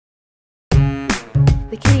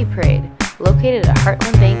The Kiddie Parade, located at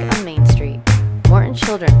Heartland Bank on Main Street. Morton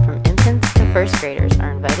children from infants to first graders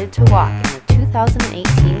are invited to walk in the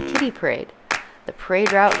 2018 Kiddie Parade. The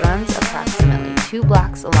parade route runs approximately 2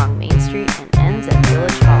 blocks along Main Street and ends at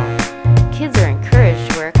Village Hall. Kids are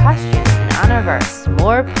encouraged to wear a costume in honor of our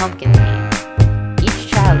S'more pumpkin theme.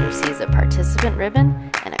 Each child receives a participant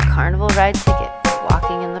ribbon and a carnival ride ticket